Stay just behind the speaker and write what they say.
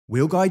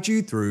We'll guide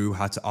you through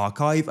how to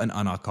archive and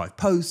unarchive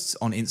posts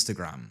on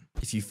Instagram.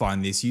 If you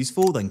find this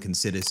useful, then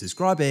consider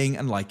subscribing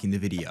and liking the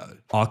video.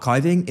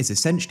 Archiving is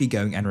essentially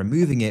going and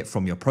removing it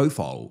from your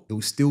profile. It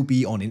will still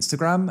be on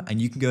Instagram and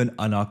you can go and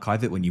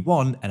unarchive it when you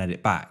want and add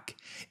it back.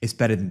 It's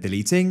better than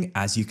deleting,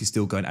 as you can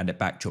still go and add it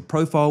back to your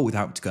profile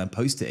without to go and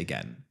post it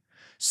again.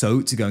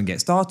 So to go and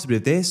get started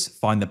with this,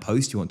 find the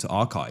post you want to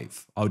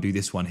archive. I'll do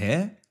this one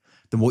here.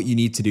 Then what you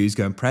need to do is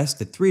go and press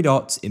the three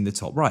dots in the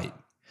top right,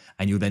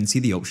 and you'll then see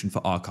the option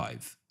for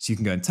archive. So you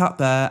can go and tap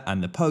there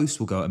and the post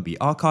will go and be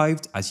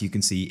archived. As you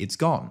can see, it's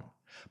gone.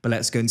 But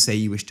let's go and say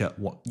you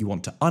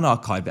want to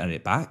unarchive and add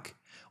it back.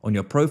 On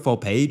your profile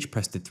page,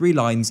 press the three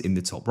lines in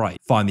the top right.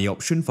 Find the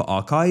option for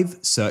archive,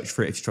 search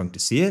for it if you're trying to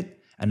see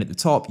it, and at the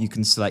top you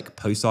can select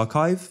post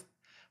archive.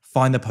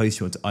 Find the post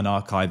you want to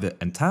unarchive it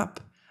and tap.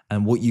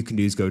 And what you can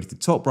do is go to the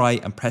top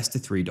right and press the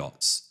three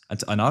dots. And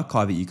to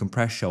unarchive it, you can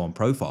press show on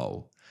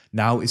profile.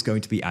 Now it's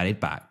going to be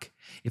added back.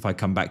 If I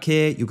come back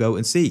here, you'll go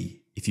and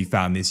see. If you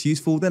found this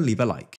useful, then leave a like.